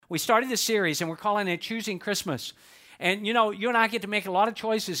We started this series, and we're calling it Choosing Christmas. And, you and I get to make a lot of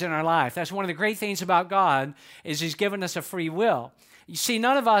choices in our life. That's one of the great things about God is He's given us a free will. You see,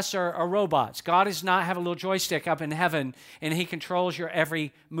 none of us are robots. God does not have a little joystick up in heaven, and He controls your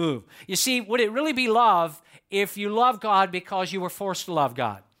every move. You see, would it really be love if you love God because you were forced to love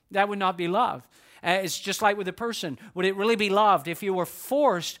God? That would not be love. It's just like with a person. Would it really be loved if you were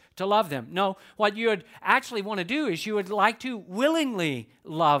forced to love them? No, what you would actually want to do is you would like to willingly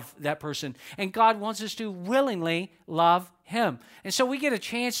love that person. And God wants us to willingly love Him. And so we get a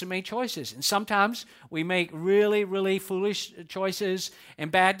chance to make choices. And sometimes we make really, really foolish choices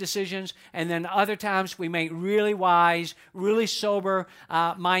and bad decisions. And then other times we make really wise, really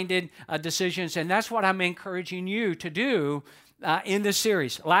sober-minded decisions. And that's what I'm encouraging you to do in this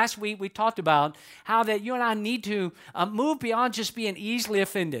series. Last week, we talked about how that you and I need to move beyond just being easily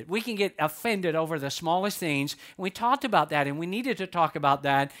offended. We can get offended over the smallest things. And we talked about that, and we needed to talk about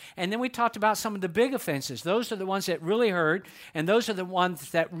that. And then we talked about some of the big offenses. Those are the ones that really hurt, and those are the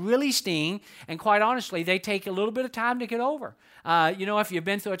ones that really sting. And quite honestly, they take a little bit of time to get over. If you've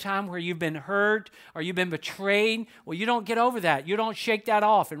been through a time where you've been hurt or you've been betrayed, well, you don't get over that. You don't shake that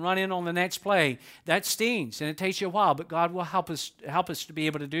off and run in on the next play. That stings, and it takes you a while, but God will help us to be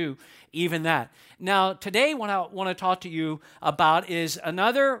able to do even that. Now, today what I want to talk to you about is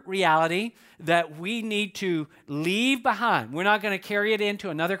another reality that we need to leave behind. We're not going to carry it into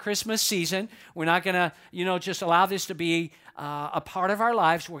another Christmas season. We're not going to, just allow this to be a part of our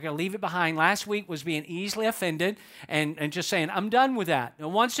lives. We're going to leave it behind. Last week was being easily offended and just saying, I'm done with that.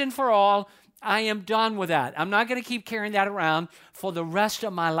 And once and for all, I am done with that. I'm not going to keep carrying that around for the rest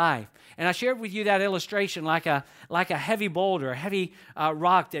of my life. And I shared with you that illustration like a heavy boulder, a heavy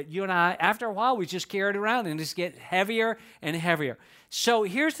rock that you and I, after a while, we just carry it around and just get heavier and heavier. So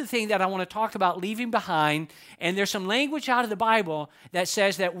here's the thing that I want to talk about leaving behind, and there's some language out of the Bible that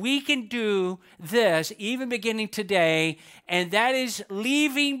says that we can do this even beginning today, and that is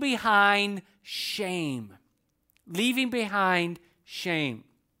leaving behind shame. Leaving behind shame.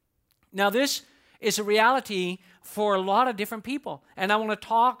 Now, this is a reality for a lot of different people, and I want to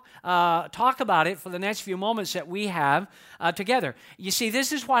talk about it for the next few moments that we have together. You see,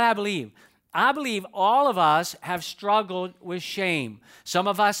 this is what I believe. I believe all of us have struggled with shame. Some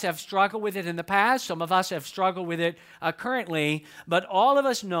of us have struggled with it in the past. Some of us have struggled with it currently. But all of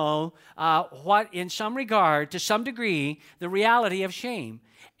us know what, in some regard, to some degree, the reality of shame.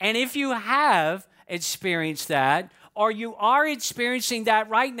 And if you have experienced that, or you are experiencing that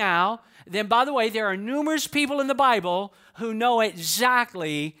right now, then, by the way, there are numerous people in the Bible who know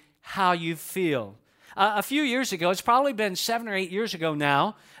exactly how you feel. A few years ago, it's probably been 7 or 8 years ago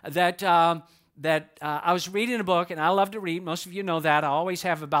now, that I was reading a book, and I love to read. Most of you know that. I always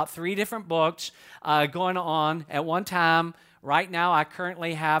have about 3 different books going on at one time. Right now, I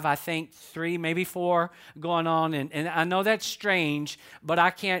currently have, I think, 3, maybe 4 going on, and I know that's strange, but I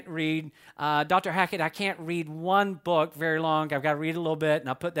can't read. Dr. Hackett, I can't read one book very long. I've got to read a little bit, and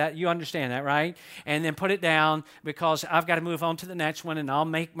I'll put that, you understand that, right? And then put it down because I've got to move on to the next one, and I'll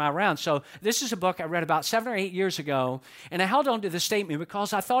make my round. So this is a book I read about 7 or 8 years ago, and I held on to this statement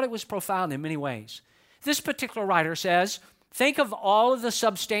because I thought it was profound in many ways. This particular writer says, think of all of the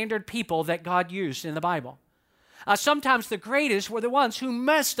substandard people that God used in the Bible. Sometimes the greatest were the ones who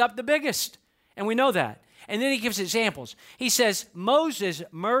messed up the biggest, and we know that. And then he gives examples. He says, Moses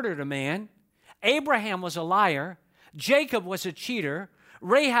murdered a man, Abraham was a liar, Jacob was a cheater,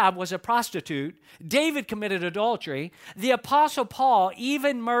 Rahab was a prostitute, David committed adultery, the Apostle Paul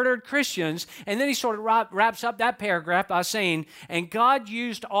even murdered Christians, and then he sort of wraps up that paragraph by saying, and God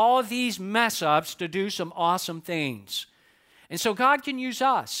used all these mess-ups to do some awesome things. And so God can use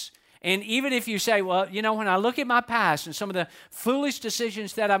us. And even if you say, well, when I look at my past and some of the foolish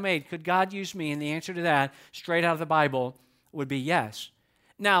decisions that I made, could God use me? And the answer to that, straight out of the Bible, would be yes.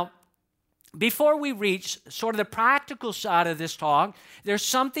 Now, before we reach sort of the practical side of this talk, there's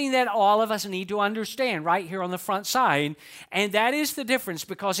something that all of us need to understand right here on the front side, and that is the difference,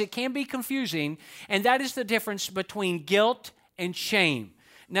 because it can be confusing, and that is the difference between guilt and shame.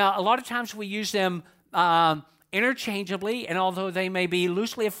 Now, a lot of times we use them interchangeably, and although they may be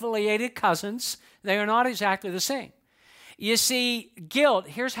loosely affiliated cousins, they are not exactly the same. You see, guilt,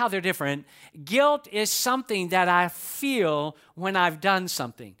 here's how they're different. Guilt is something that I feel when I've done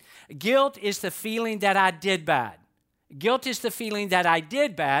something. Guilt is the feeling that I did bad. Guilt is the feeling that I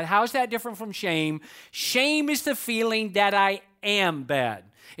did bad. How is that different from shame? Shame is the feeling that I am bad.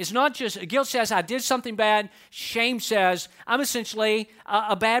 It's not just, guilt says I did something bad. Shame says I'm essentially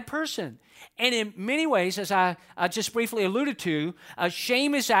a bad person. And in many ways, as I just briefly alluded to,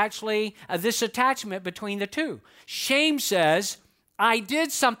 shame is actually this attachment between the two. Shame says, I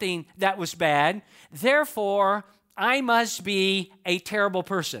did something that was bad, therefore I must be a terrible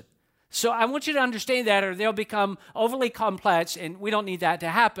person. So I want you to understand that, or they'll become overly complex, and we don't need that to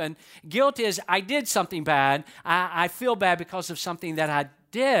happen. Guilt is, I did something bad. I feel bad because of something that I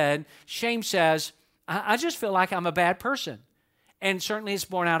did. Shame says, I just feel like I'm a bad person. And certainly it's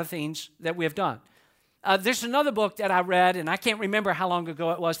born out of things that we have done. There's another book that I read, and I can't remember how long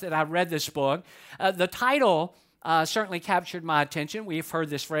ago it was that I read this book. The title certainly captured my attention. We've heard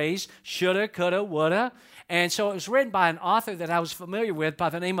this phrase, shoulda, coulda, woulda. And so it was written by an author that I was familiar with by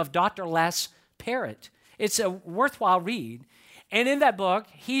the name of Dr. Les Parrott. It's a worthwhile read. And in that book,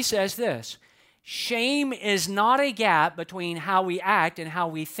 he says this: shame is not a gap between how we act and how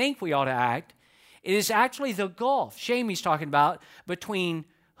we think we ought to act. It is actually the gulf, shame he's talking about, between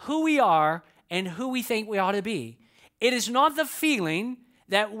who we are and who we think we ought to be. It is not the feeling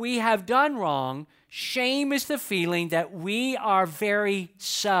that we have done wrong. Shame is the feeling that we, our very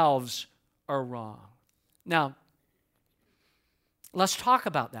selves, are wrong. Now, let's talk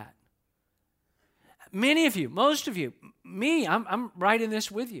about that. Many of you, most of you, me, I'm right in this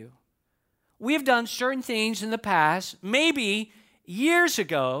with you. We have done certain things in the past, maybe years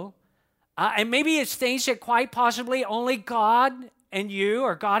ago, and maybe it's things that quite possibly only God and you,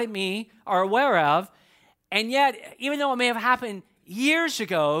 or God and me, are aware of. And yet, even though it may have happened years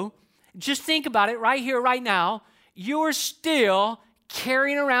ago, just think about it right here, right now. You are still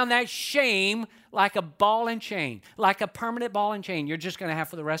carrying around that shame like a ball and chain, like a permanent ball and chain you're just going to have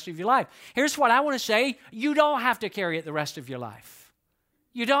for the rest of your life. Here's what I want to say. You don't have to carry it the rest of your life.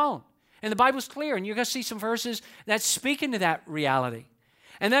 You don't. And the Bible's clear, and you're going to see some verses that speak into that reality.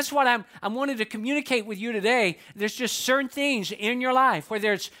 And that's what I'm wanting to communicate with you today. There's just certain things in your life,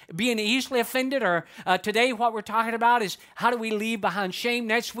 whether it's being easily offended, or today what we're talking about is how do we leave behind shame.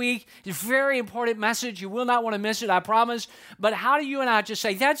 Next week, it's a very important message. You will not want to miss it, I promise. But how do you and I just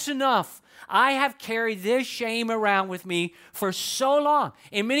say, that's enough? I have carried this shame around with me for so long.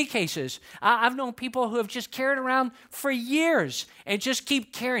 In many cases, I've known people who have just carried around for years and just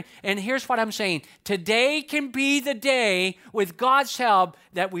keep carrying. And here's what I'm saying. Today can be the day, with God's help,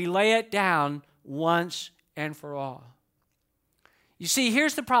 that we lay it down once and for all. You see,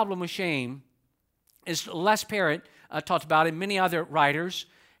 here's the problem with shame, as Les Parrott talked about, and many other writers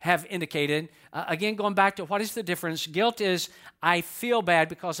have indicated. Again, going back to what is the difference? Guilt is, I feel bad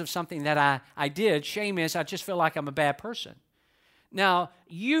because of something that I did. Shame is, I just feel like I'm a bad person. Now,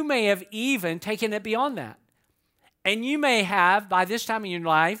 you may have even taken it beyond that. And you may have, by this time in your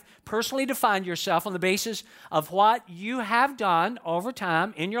life, personally defined yourself on the basis of what you have done over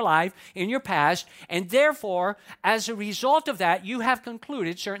time in your life, in your past, and therefore, as a result of that, you have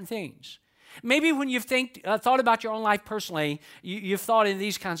concluded certain things. Maybe when you've thought about your own life personally, you've thought in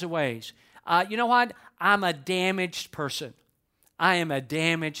these kinds of ways. You know what? I'm a damaged person. I am a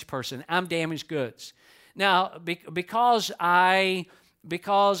damaged person. I'm damaged goods. Now, because I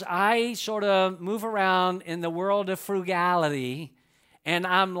sort of move around in the world of frugality, and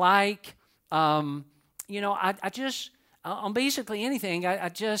I'm like, on basically anything, I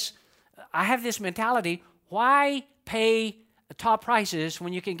have this mentality, why pay top prices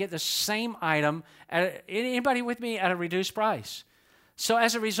when you can get the same item, anybody with me, at a reduced price? So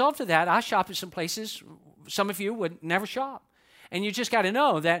as a result of that, I shop at some places some of you would never shop. And you just got to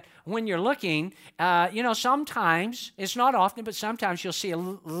know that when you're looking, sometimes, it's not often, but sometimes you'll see a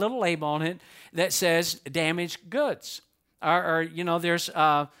little label on it that says damaged goods. Or there's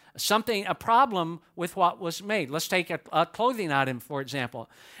a problem with what was made. Let's take a clothing item, for example.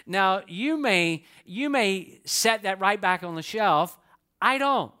 Now, you may set that right back on the shelf. I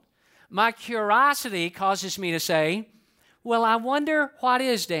don't. My curiosity causes me to say, well, I wonder what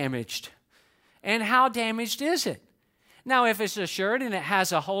is damaged and how damaged is it? Now, if it's a shirt and it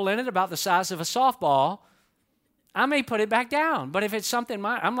has a hole in it about the size of a softball, I may put it back down. But if it's something,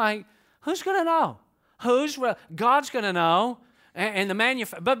 I'm like, who's going to know? God's going to know. And the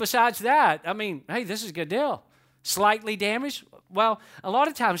manufacturer. But besides that, hey, this is a good deal. Slightly damaged? Well, a lot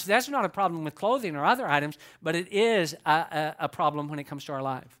of times that's not a problem with clothing or other items, but it is a problem when it comes to our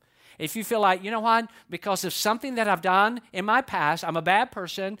life. If you feel like, you know what, because of something that I've done in my past, I'm a bad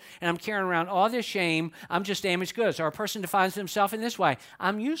person, and I'm carrying around all this shame, I'm just damaged goods. Or a person defines themselves in this way: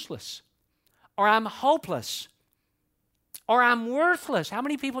 I'm useless, or I'm hopeless, or I'm worthless. How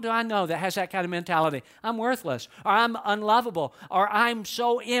many people do I know that has that kind of mentality? I'm worthless, or I'm unlovable, or I'm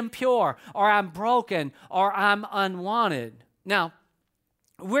so impure, or I'm broken, or I'm unwanted. Now,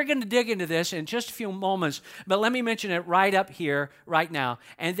 we're going to dig into this in just a few moments, but let me mention it right up here, right now,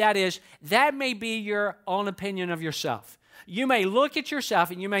 and that is, that may be your own opinion of yourself. You may look at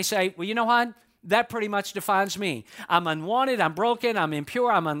yourself and you may say, well, you know what? That pretty much defines me. I'm unwanted, I'm broken, I'm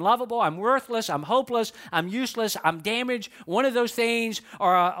impure, I'm unlovable, I'm worthless, I'm hopeless, I'm useless, I'm damaged. One of those things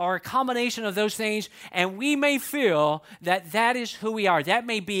or a combination of those things, and we may feel that that is who we are. That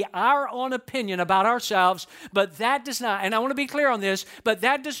may be our own opinion about ourselves, but that does not, and I want to be clear on this, but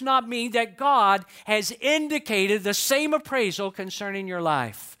that does not mean that God has indicated the same appraisal concerning your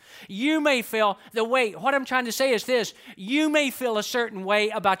life. You may feel what I'm trying to say is this: you may feel a certain way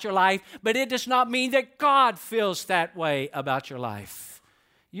about your life, but it does not mean that God feels that way about your life.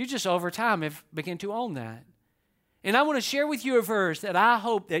 You just over time have begun to own that. And I want to share with you a verse that I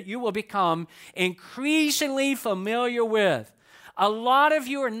hope that you will become increasingly familiar with. A lot of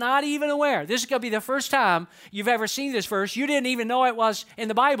you are not even aware. This is going to be the first time you've ever seen this verse. You didn't even know it was in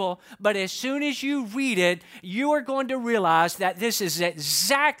the Bible, but as soon as you read it, you are going to realize that this is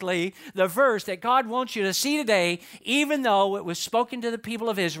exactly the verse that God wants you to see today, even though it was spoken to the people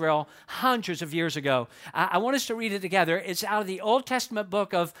of Israel hundreds of years ago. I want us to read it together. It's out of the Old Testament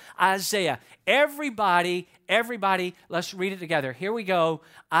book of Isaiah. Everybody, let's read it together. Here we go,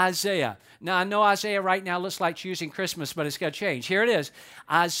 Isaiah. Now, I know Isaiah right now looks like choosing Christmas, but it's going to change. Here it is,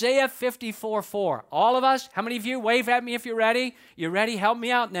 Isaiah 54:4. All of us, how many of you? Wave at me if you're ready. You're ready? Help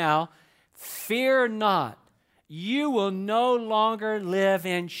me out now. Fear not. You will no longer live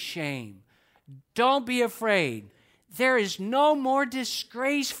in shame. Don't be afraid. There is no more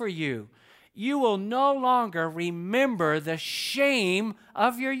disgrace for you. You will no longer remember the shame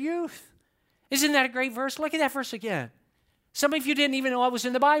of your youth. Isn't that a great verse? Look at that verse again. Some of you didn't even know it was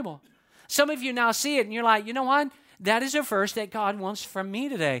in the Bible. Some of you now see it and you're like, you know what? That is a verse that God wants from me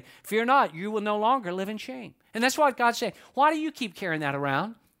today. Fear not, you will no longer live in shame. And that's what God's saying. Why do you keep carrying that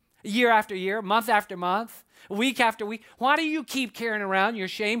around? Year after year, month after month, week after week. Why do you keep carrying around your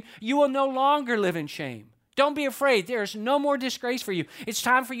shame? You will no longer live in shame. Don't be afraid. There's no more disgrace for you. It's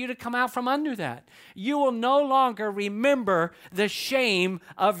time for you to come out from under that. You will no longer remember the shame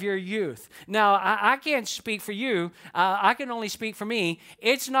of your youth. Now, I can't speak for you. I can only speak for me.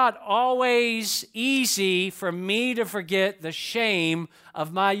 It's not always easy for me to forget the shame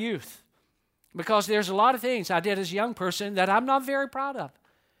of my youth, because there's a lot of things I did as a young person that I'm not very proud of,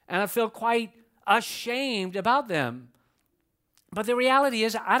 and I feel quite ashamed about them. But the reality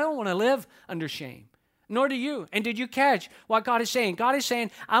is, I don't want to live under shame. Nor do you. And did you catch what God is saying? God is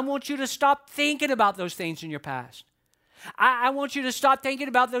saying, I want you to stop thinking about those things in your past. I want you to stop thinking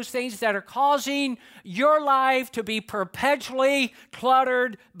about those things that are causing your life to be perpetually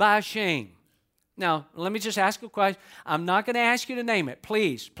cluttered by shame. Now, let me just ask a question. I'm not going to ask you to name it.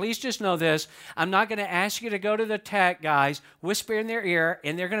 Please just know this. I'm not going to ask you to go to the tech guys, whisper in their ear,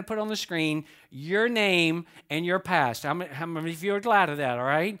 and they're going to put on the screen your name and your past. How many of you are glad of that, all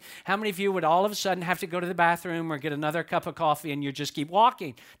right? How many of you would all of a sudden have to go to the bathroom or get another cup of coffee and you just keep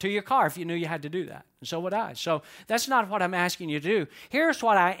walking to your car if you knew you had to do that? And so would I. So that's not what I'm asking you to do. Here's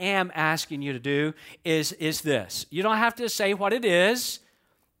what I am asking you to do is this. You don't have to say what it is.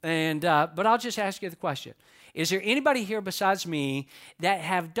 But I'll just ask you the question. Is there anybody here besides me that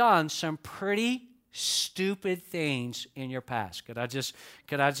have done some pretty stupid things in your past? Could I just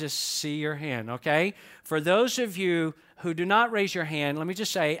see your hand, okay? For those of you who do not raise your hand, let me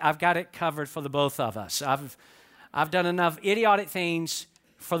just say I've got it covered for the both of us. I've done enough idiotic things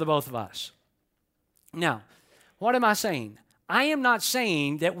for the both of us. Now, what am I saying? I am not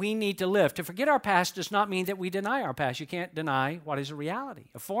saying that we need to live. To forget our past does not mean that we deny our past. You can't deny what is a reality,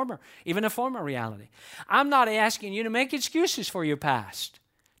 even a former reality. I'm not asking you to make excuses for your past.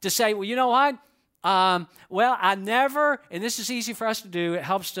 To say, well, you know what? I never, and this is easy for us to do. It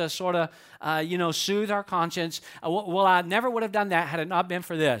helps to sort of, soothe our conscience. I never would have done that had it not been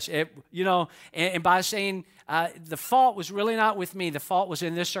for this. And by saying the fault was really not with me. The fault was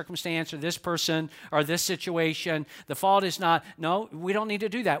in this circumstance or this person or this situation. The fault is not, no, we don't need to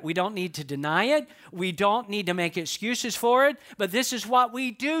do that. We don't need to deny it. We don't need to make excuses for it. But this is what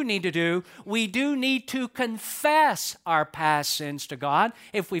we do need to do. We do need to confess our past sins to God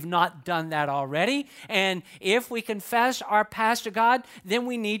if we've not done that already. And if we confess our past to God, then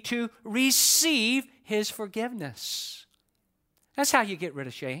we need to receive His forgiveness. That's how you get rid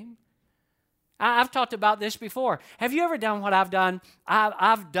of shame. I've talked about this before. Have you ever done what I've done?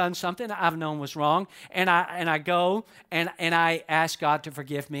 I've done something I've known was wrong, and I go and I ask God to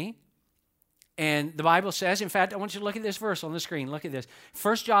forgive me. And the Bible says, in fact, I want you to look at this verse on the screen. Look at this.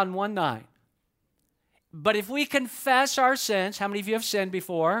 1 John 1:9. But if we confess our sins, how many of you have sinned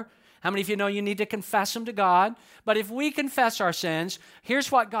before? How many of you know you need to confess them to God? But if we confess our sins,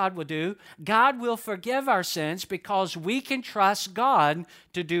 here's what God will do. God will forgive our sins because we can trust God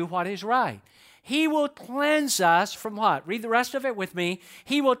to do what is right. He will cleanse us from what? Read the rest of it with me.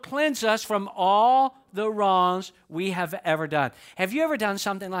 He will cleanse us from all the wrongs we have ever done. Have you ever done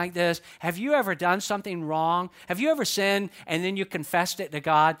something like this? Have you ever done something wrong? Have you ever sinned and then you confessed it to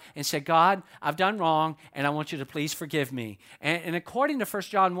God and said, God, I've done wrong and I want you to please forgive me? And according to 1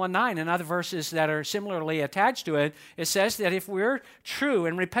 John 1:9 and other verses that are similarly attached to it, it says that if we're true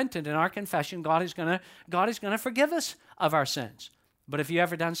and repentant in our confession, God is going to forgive us of our sins. But have you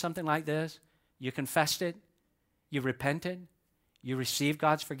ever done something like this? You confessed it, you repented, you received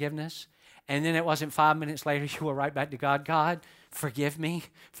God's forgiveness, and then it wasn't 5 minutes later you were right back to God. God, forgive me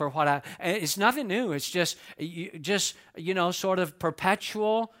for what I... It's nothing new. It's just sort of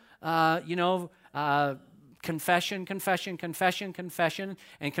perpetual, confession, confession, confession, confession.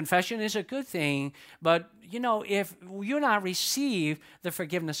 And confession is a good thing. But, if you and I receive the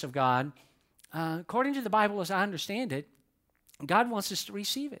forgiveness of God, according to the Bible as I understand it, God wants us to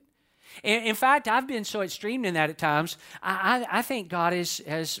receive it. In fact, I've been so extreme in that at times. I think God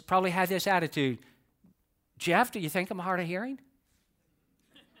has probably had this attitude. Jeff, do you think I'm hard of hearing?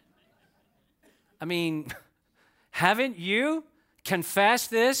 I mean, haven't you confessed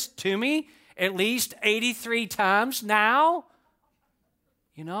this to me at least 83 times now?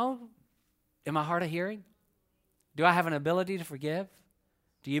 Am I hard of hearing? Do I have an ability to forgive?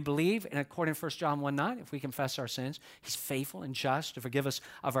 Do you believe? And according to 1 John 1:9, if we confess our sins, He's faithful and just to forgive us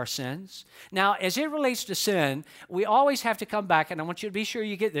of our sins. Now, as it relates to sin, we always have to come back, and I want you to be sure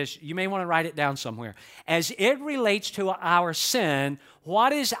you get this. You may want to write it down somewhere. As it relates to our sin,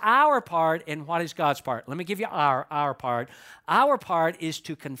 what is our part and what is God's part? Let me give you our part. Our part is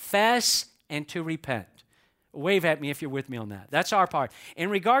to confess and to repent. Wave at me if you're with me on that. That's our part. In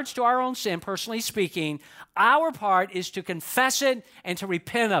regards to our own sin, personally speaking, our part is to confess it and to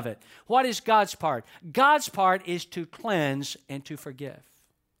repent of it. What is God's part? God's part is to cleanse and to forgive.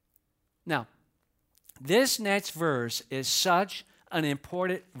 Now, this next verse is such an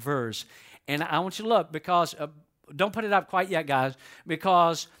important verse. And I want you to look because, don't put it up quite yet, guys,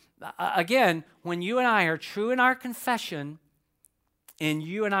 because, again, when you and I are true in our confession, and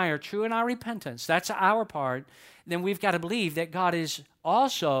you and I are true in our repentance, that's our part, then we've got to believe that God is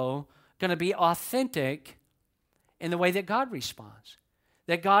also going to be authentic in the way that God responds,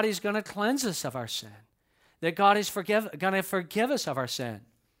 that God is going to cleanse us of our sin, that God is going to forgive us of our sin.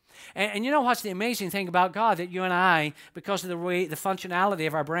 And you know what's the amazing thing about God, that you and I, because of the functionality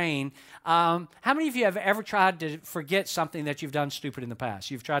of our brain, how many of you have ever tried to forget something that you've done stupid in the past?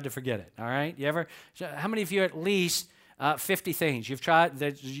 You've tried to forget it, all right? How many of you at least... 50 things you've tried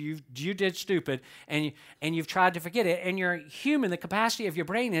that you did stupid, and you've tried to forget it. And you're human. The capacity of your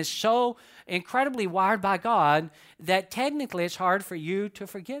brain is so incredibly wired by God that technically it's hard for you to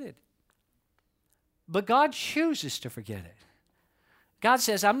forget it. But God chooses to forget it. God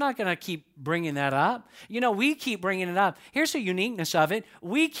says, I'm not going to keep bringing that up. We keep bringing it up. Here's the uniqueness of it.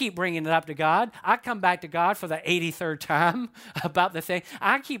 We keep bringing it up to God. I come back to God for the 83rd time about the thing.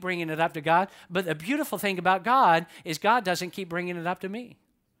 I keep bringing it up to God. But the beautiful thing about God is God doesn't keep bringing it up to me.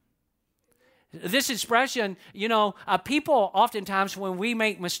 This expression, people oftentimes when we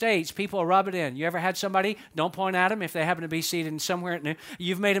make mistakes, people rub it in. You ever had somebody, don't point at them if they happen to be seated somewhere,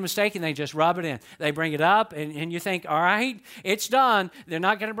 you've made a mistake and they just rub it in. They bring it up and you think, all right, it's done. They're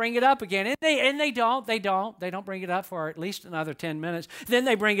not going to bring it up again. And they don't bring it up for at least another 10 minutes. Then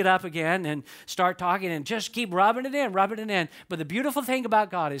they bring it up again and start talking and just keep rubbing it in. But the beautiful thing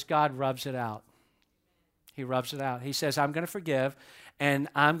about God is God rubs it out. He rubs it out. He says, I'm going to forgive and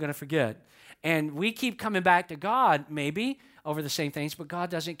I'm going to forget. And we keep coming back to God, maybe, over the same things, but God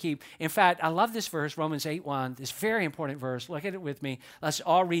doesn't keep. In fact, I love this verse, Romans 8:1, this very important verse. Look at it with me. Let's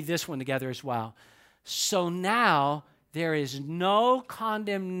all read this one together as well. So now there is no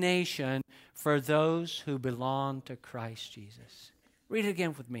condemnation for those who belong to Christ Jesus. Read it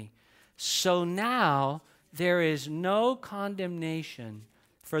again with me. So now there is no condemnation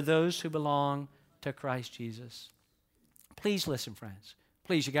for those who belong to Christ Jesus. Please listen, friends.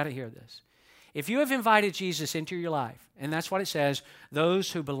 Please, you got to hear this. If you have invited Jesus into your life, and that's what it says,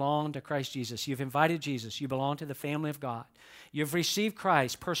 those who belong to Christ Jesus, you've invited Jesus, you belong to the family of God. You've received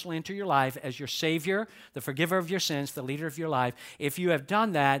Christ personally into your life as your Savior, the forgiver of your sins, the leader of your life. If you have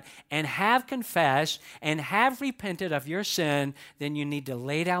done that and have confessed and have repented of your sin, then you need to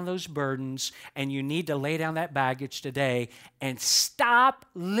lay down those burdens and you need to lay down that baggage today and stop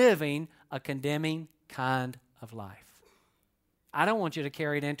living a condemning kind of life. I don't want you to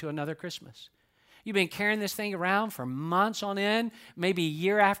carry it into another Christmas. You've been carrying this thing around for months on end, maybe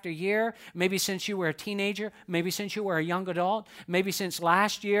year after year, maybe since you were a teenager, maybe since you were a young adult, maybe since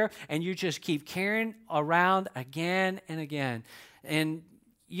last year, and you just keep carrying around again and again. And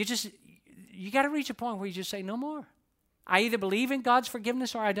you got to reach a point where you just say, no more. I either believe in God's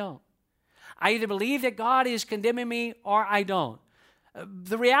forgiveness or I don't. I either believe that God is condemning me or I don't.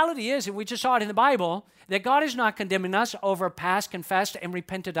 The reality is, and we just saw it in the Bible, that God is not condemning us over past, confessed, and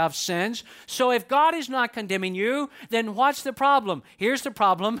repented of sins. So if God is not condemning you, then what's the problem? Here's the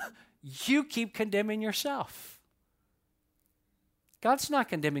problem. You keep condemning yourself. God's not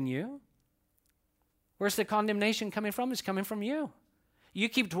condemning you. Where's the condemnation coming from? It's coming from you. You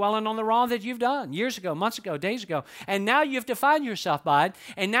keep dwelling on the wrong that you've done years ago, months ago, days ago. And now you've defined yourself by it.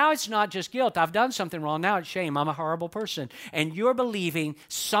 And now it's not just guilt. I've done something wrong. Now it's shame. I'm a horrible person. And you're believing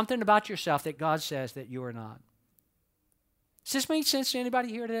something about yourself that God says that you are not. Does this make sense to anybody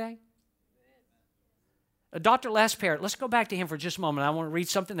here today? Dr. Les Parrott, let's go back to him for just a moment. I want to read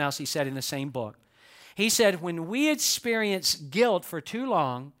something else he said in the same book. He said, when we experience guilt for too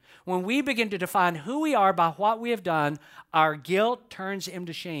long, when we begin to define who we are by what we have done, our guilt turns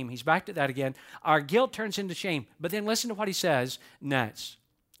into shame. He's back to that again. Our guilt turns into shame. But then listen to what he says next.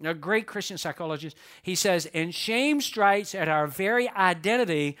 A great Christian psychologist, he says, and shame strikes at our very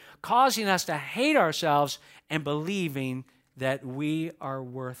identity, causing us to hate ourselves and believing that we are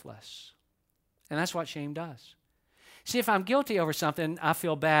worthless. And that's what shame does. See, if I'm guilty over something, I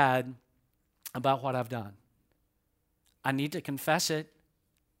feel bad about what I've done. I need to confess it.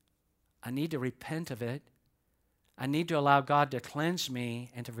 I need to repent of it. I need to allow God to cleanse me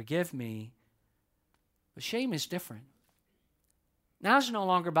and to forgive me. But shame is different. Now it's no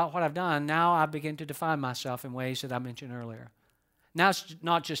longer about what I've done. Now I begin to define myself in ways that I mentioned earlier. Now it's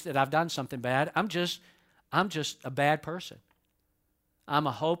not just that I've done something bad. I'm just a bad person. I'm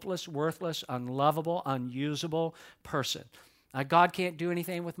a hopeless, worthless, unlovable, unusable person. God can't do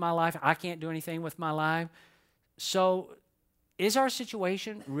anything with my life. I can't do anything with my life. So is our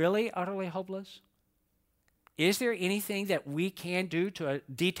situation really utterly hopeless? Is there anything that we can do to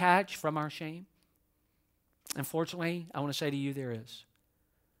detach from our shame? Unfortunately, I want to say to you there is.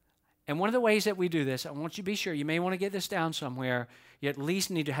 And one of the ways that we do this, I want you to be sure, you may want to get this down somewhere. You at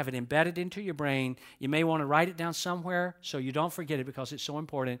least need to have it embedded into your brain. You may want to write it down somewhere so you don't forget it because it's so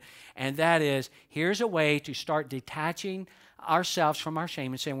important. And that is, here's a way to start detaching ourselves from our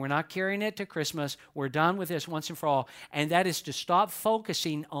shame and saying we're not carrying it to Christmas. We're done with this once and for all. And that is to stop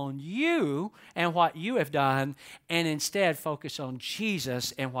focusing on you and what you have done and instead focus on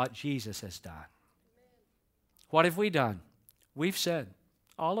Jesus and what Jesus has done. What have we done? We've sinned.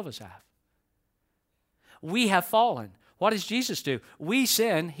 All of us have. We have fallen. What does Jesus do? We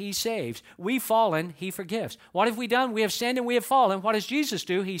sin, he saves. We've fallen, he forgives. What have we done? We have sinned and we have fallen. What does Jesus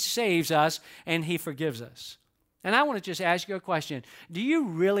do? He saves us and he forgives us. And I want to just ask you a question. Do you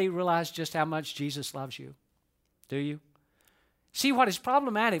really realize just how much Jesus loves you? Do you? See, what is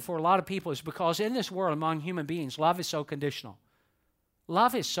problematic for a lot of people is because in this world among human beings, love is so conditional.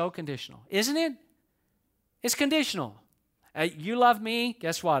 Love is so conditional, isn't it? It's conditional. You love me,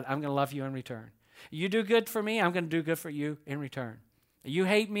 guess what? I'm going to love you in return. You do good for me, I'm going to do good for you in return. You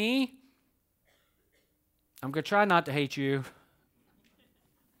hate me, I'm going to try not to hate you.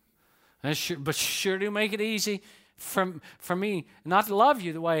 But sure do make it easy for me not to love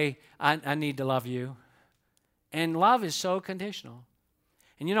you the way I need to love you. And love is so conditional.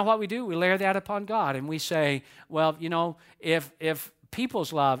 And you know what we do? We layer that upon God and we say, well, you know, if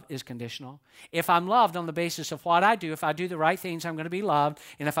people's love is conditional. If I'm loved on the basis of what I do, if I do the right things, I'm going to be loved.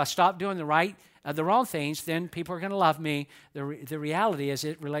 And if I stop doing the wrong things, then people are going to love me. The reality is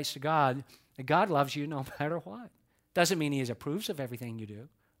it relates to God. That God loves you no matter what. Doesn't mean he approves of everything you do.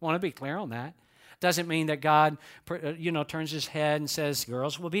 I want to be clear on that. Doesn't mean that God, turns his head and says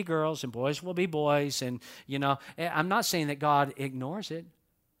girls will be girls and boys will be boys. And, I'm not saying that God ignores it.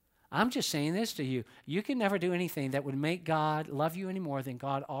 I'm just saying this to you. You can never do anything that would make God love you any more than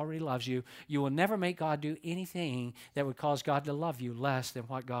God already loves you. You will never make God do anything that would cause God to love you less than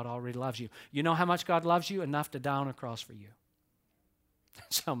what God already loves you. You know how much God loves you? Enough to die on a cross for you.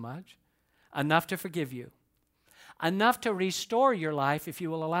 That's how much. Enough to forgive you. Enough to restore your life if you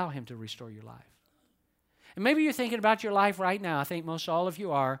will allow him to restore your life. And maybe you're thinking about your life right now. I think most all of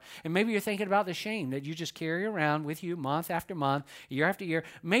you are. And maybe you're thinking about the shame that you just carry around with you month after month, year after year.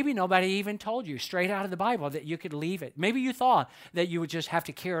 Maybe nobody even told you straight out of the Bible that you could leave it. Maybe you thought that you would just have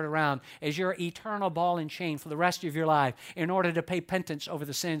to carry it around as your eternal ball and chain for the rest of your life in order to pay penance over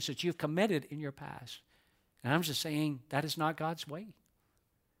the sins that you've committed in your past. And I'm just saying that is not God's way.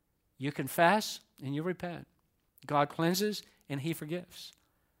 You confess and you repent. God cleanses and he forgives.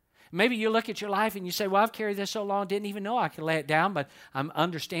 Maybe you look at your life and you say, well, I've carried this so long, didn't even know I could lay it down, but I'm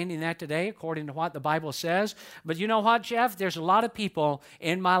understanding that today according to what the Bible says. But you know what, Jeff? There's a lot of people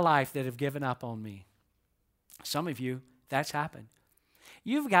in my life that have given up on me. Some of you, that's happened.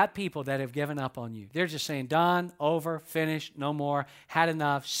 You've got people that have given up on you. They're just saying, done, over, finished, no more, had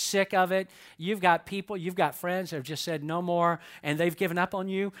enough, sick of it. You've got people, you've got friends that have just said no more, and they've given up on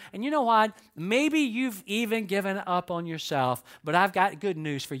you. And you know what? Maybe you've even given up on yourself, but I've got good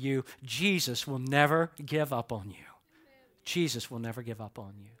news for you. Jesus will never give up on you. Jesus will never give up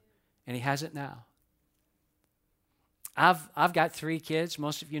on you. And he hasn't now. I've got 3 kids.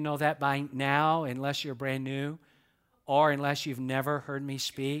 Most of you know that by now, unless you're brand new, or unless you've never heard me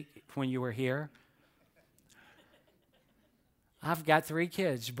speak when you were here. I've got 3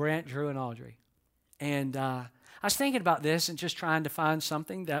 kids, Brent, Drew, and Audrey. And I was thinking about this and just trying to find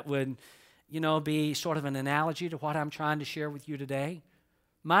something that would, be sort of an analogy to what I'm trying to share with you today.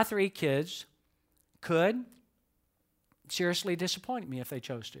 My 3 kids could seriously disappoint me if they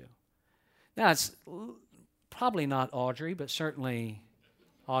chose to. Now, it's probably not Audrey, but certainly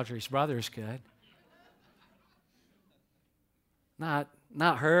Audrey's brothers could.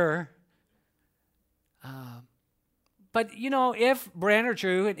 Not her. But, if Brent or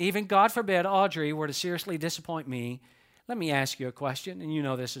Drew, and even, God forbid, Audrey were to seriously disappoint me, let me ask you a question, and you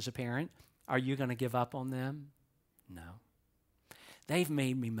know this as a parent. Are you going to give up on them? No. They've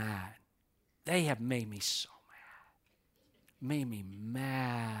made me mad. They have made me so mad. Made me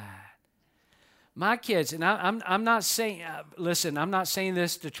mad. My kids, and I'm not saying, listen, I'm not saying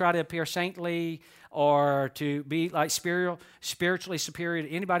this to try to appear saintly or to be like spiritually superior to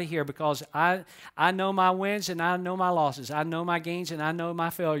anybody here, because I know my wins and I know my losses. I know my gains and I know my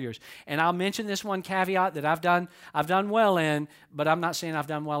failures. And I'll mention this one caveat that I've done well in, but I'm not saying I've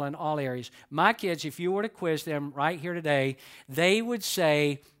done well in all areas. My kids, if you were to quiz them right here today, they would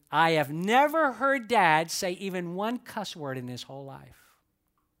say, I have never heard Dad say even one cuss word in his whole life.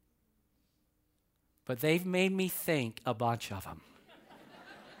 But they've made me think a bunch of them.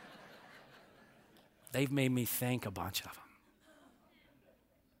 They've made me think a bunch of them.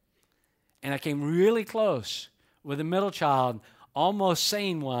 And I came really close with the middle child, almost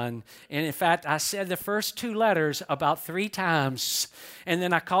saying one. And in fact, I said the first 2 letters about 3 times. And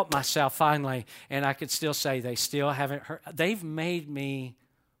then I caught myself finally. And I could still say they still haven't heard. They've made me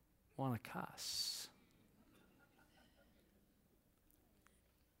want to cuss.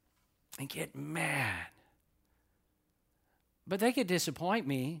 And get mad. But they could disappoint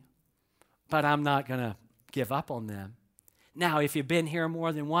me, but I'm not going to give up on them. Now, if you've been here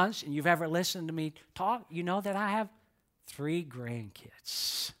more than once and you've ever listened to me talk, you know that I have 3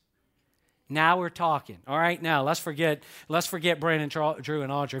 grandkids. Now we're talking. All right, now let's forget Brandon, Drew,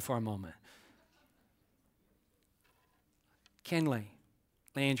 and Audrey for a moment. Kinley,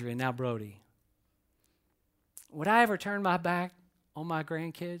 Landry, and now Brody. Would I ever turn my back on my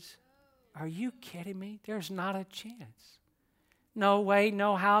grandkids? Are you kidding me? There's not a chance. No way,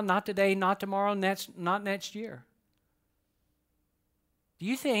 no how, not today, not tomorrow, not next year. Do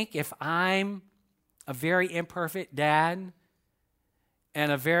you think if I'm a very imperfect dad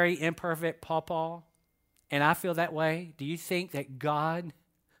and a very imperfect pawpaw, and I feel that way, do you think that God,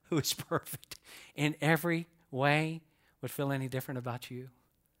 who is perfect in every way, would feel any different about you?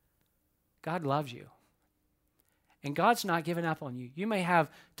 God loves you. And God's not given up on you. You may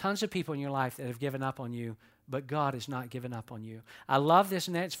have tons of people in your life that have given up on you, but God has not given up on you. I love this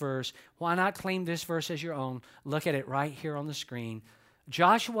next verse. Why not claim this verse as your own? Look at it right here on the screen.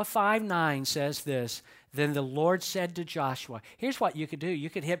 Joshua 5:9 says this, then the Lord said to Joshua, here's what you could do. You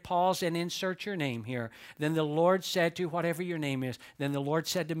could hit pause and insert your name here. Then the Lord said to whatever your name is, then the Lord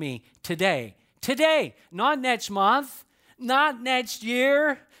said to me, today, not next month, not next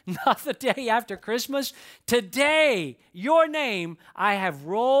year, not the day after Christmas. Today, your name, I have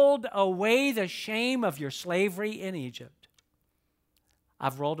rolled away the shame of your slavery in Egypt.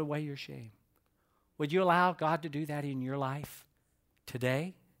 I've rolled away your shame. Would you allow God to do that in your life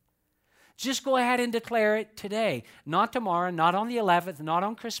today? Just go ahead and declare it today. Not tomorrow, not on the 11th, not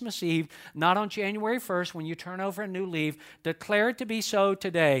on Christmas Eve, not on January 1st when you turn over a new leaf. Declare it to be so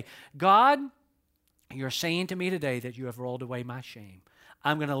today. God, you're saying to me today that you have rolled away my shame.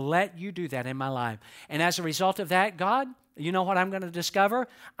 I'm going to let you do that in my life. And as a result of that, God, you know what I'm going to discover?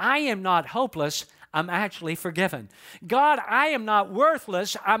 I am not hopeless. I'm actually forgiven. God, I am not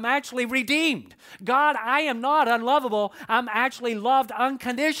worthless. I'm actually redeemed. God, I am not unlovable. I'm actually loved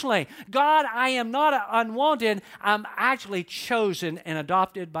unconditionally. God, I am not unwanted. I'm actually chosen and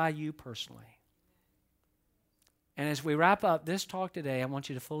adopted by you personally. And as we wrap up this talk today, I want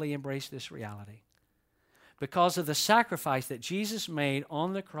you to fully embrace this reality. Because of the sacrifice that Jesus made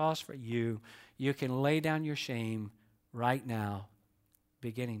on the cross for you, you can lay down your shame right now,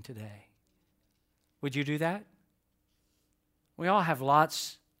 beginning today. Would you do that? We all have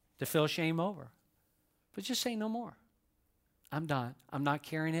lots to feel shame over. But just say no more. I'm done. I'm not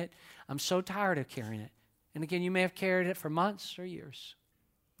carrying it. I'm so tired of carrying it. And again, you may have carried it for months or years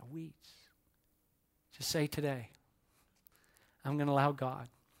or weeks. Just say today, I'm going to allow God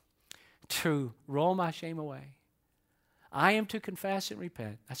to roll my shame away. I am to confess and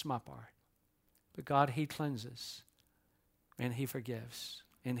repent. That's my part. But God, He cleanses and He forgives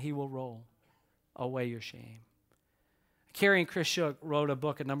and He will roll away your shame. Carrie and Chris Shook wrote a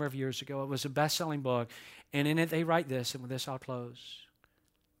book a number of years ago. It was a best-selling book. And in it they write this, and with this I'll close.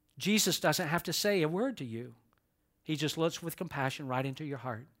 Jesus doesn't have to say a word to you. He just looks with compassion right into your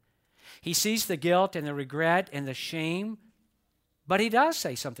heart. He sees the guilt and the regret and the shame, but He does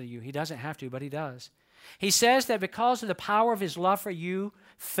say something to you. He doesn't have to, but He does. He says that because of the power of His love for you,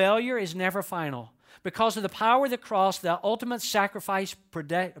 failure is never final. Because of the power of the cross, the ultimate sacrifice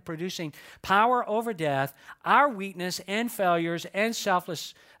producing power over death, our weakness and failures and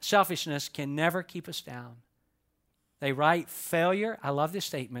selfishness can never keep us down. They write, failure, I love this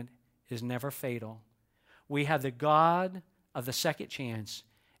statement, is never fatal. We have the God of the second chance,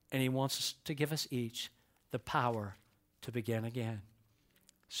 and He wants us to give us each the power to begin again.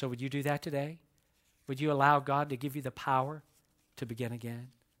 So would you do that today? Would you allow God to give you the power to begin again?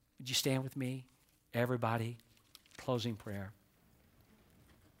 Would you stand with me? Everybody, closing prayer.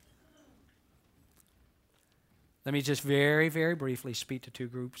 Let me just very, very briefly speak to two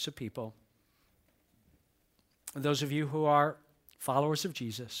groups of people. Those of you who are followers of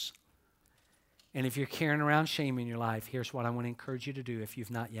Jesus, and if you're carrying around shame in your life, here's what I want to encourage you to do if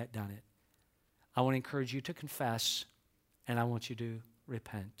you've not yet done it. I want to encourage you to confess, and I want you to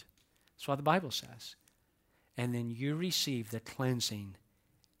repent. That's what the Bible says. And then you receive the cleansing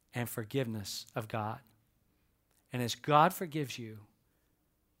and forgiveness of God. And as God forgives you,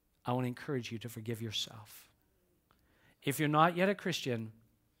 I want to encourage you to forgive yourself. If you're not yet a Christian,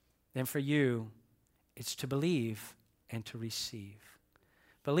 then for you, it's to believe and to receive.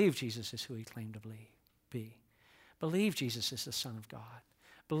 Believe Jesus is who He claimed to be. Believe Jesus is the Son of God.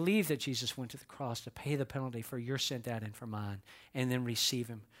 Believe that Jesus went to the cross to pay the penalty for your sin, debt, and for mine, and then receive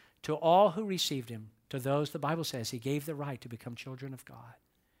Him. To all who received Him, to those, the Bible says, He gave the right to become children of God.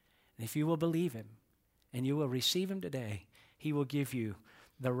 And if you will believe Him and you will receive Him today, He will give you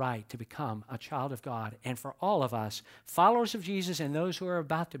the right to become a child of God. And for all of us, followers of Jesus and those who are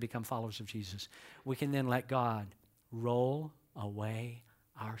about to become followers of Jesus, we can then let God roll away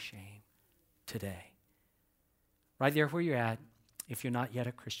our shame today. Right there where you're at, if you're not yet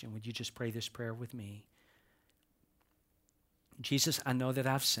a Christian, would you just pray this prayer with me? Jesus, I know that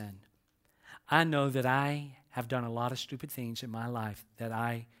I've sinned. I know that I have done a lot of stupid things in my life that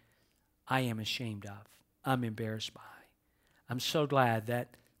I am ashamed of. I'm embarrassed by. I'm so glad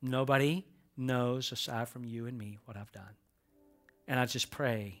that nobody knows aside from you and me what I've done. And I just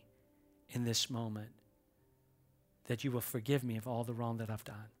pray in this moment that you will forgive me of all the wrong that I've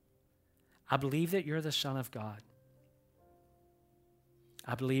done. I believe that you're the Son of God.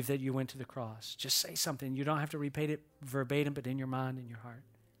 I believe that you went to the cross. Just say something. You don't have to repeat it verbatim, but in your mind and your heart.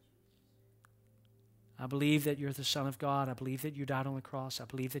 I believe that you're the Son of God. I believe that you died on the cross. I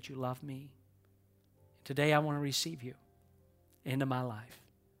believe that you love me. Today I want to receive you into my life.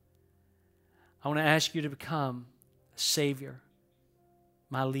 I want to ask you to become a Savior,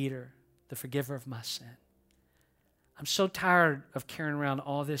 my leader, the forgiver of my sin. I'm so tired of carrying around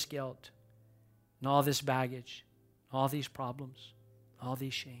all this guilt and all this baggage, all these problems, all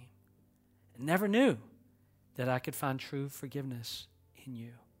these shame. I never knew that I could find true forgiveness in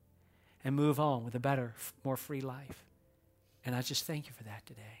you and move on with a better, more free life. And I just thank you for that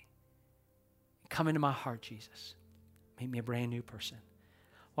today. Come into my heart, Jesus. Make me a brand new person.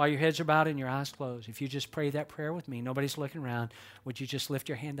 While your heads are bowed and your eyes closed, if you just pray that prayer with me, nobody's looking around, would you just lift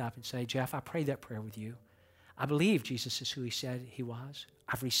your hand up and say, Jeff, I prayed that prayer with you. I believe Jesus is who He said He was.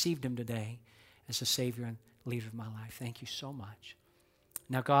 I've received Him today as the Savior and leader of my life. Thank you so much.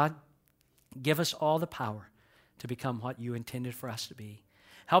 Now, God, give us all the power to become what you intended for us to be.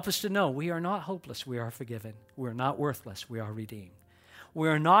 Help us to know we are not hopeless, we are forgiven. We are not worthless, we are redeemed. We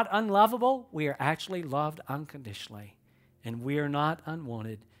are not unlovable, we are actually loved unconditionally. And we are not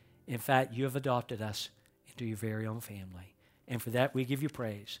unwanted. In fact, you have adopted us into your very own family. And for that, we give you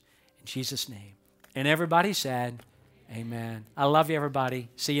praise. In Jesus' name. And everybody said, amen. I love you, everybody.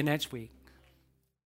 See you next week.